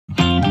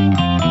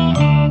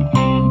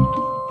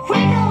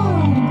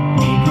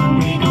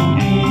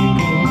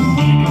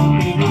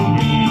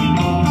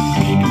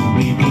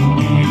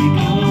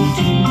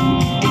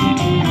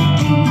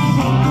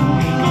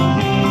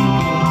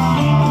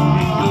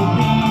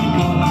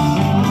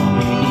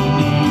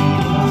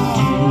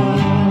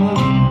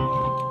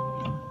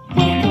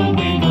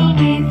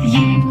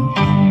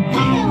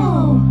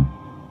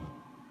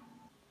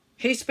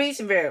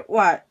Jason Bear,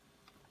 what?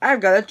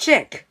 I've got a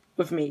chick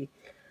with me.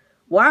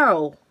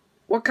 Wow,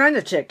 what kind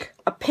of chick?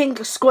 A pink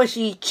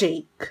squishy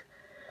chick.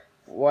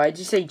 Why'd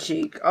you say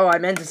cheek? Oh, I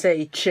meant to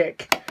say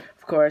chick,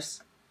 of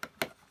course.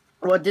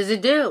 What does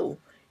it do?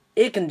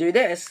 It can do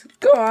this.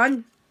 Go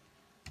on.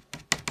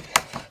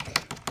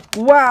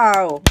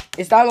 Wow,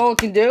 is that all it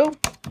can do?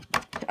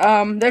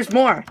 There's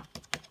more.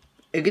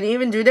 It can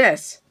even do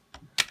this.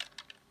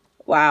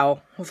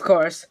 Wow, of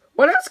course.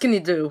 What else can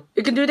it do?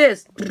 It can do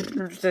this.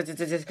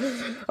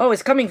 Oh,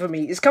 it's coming for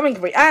me. It's coming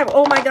for me.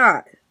 Oh my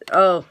god.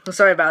 Oh,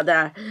 sorry about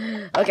that.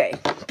 Okay,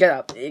 get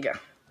up. There you go.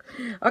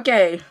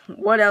 Okay,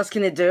 what else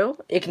can it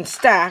do? It can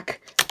stack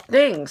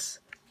things.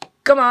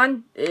 Come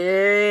on.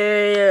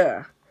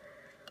 Yeah.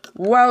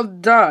 Well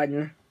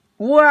done.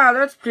 Wow,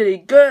 that's pretty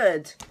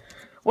good.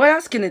 What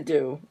else can it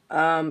do?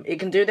 It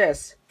can do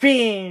this.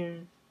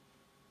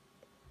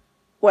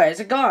 Where is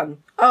it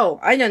gone? Oh,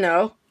 I don't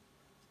know.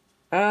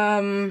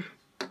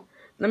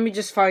 Let me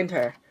just find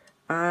her.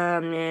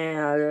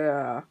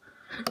 Yeah.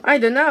 I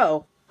don't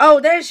know. Oh,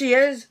 there she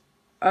is.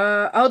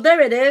 Oh,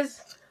 there it is.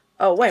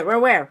 Oh, wait,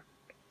 where?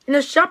 In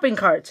the shopping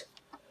cart.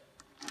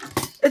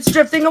 It's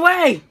drifting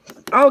away.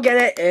 I'll get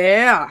it.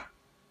 Yeah.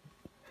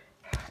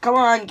 Come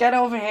on, get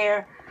over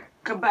here.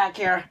 Come back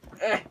here.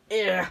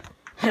 Yeah.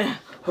 There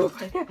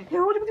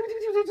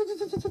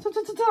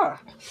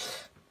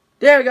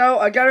we go.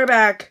 I got her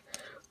back.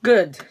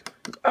 Good.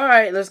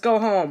 Alright, let's go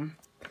home.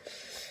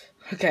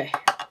 Okay.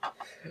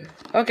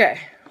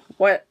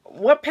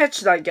 What pet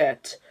should I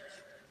get?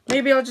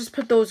 Maybe I'll just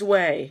put those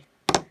away.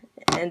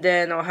 And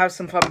then I'll have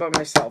some fun by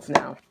myself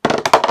now.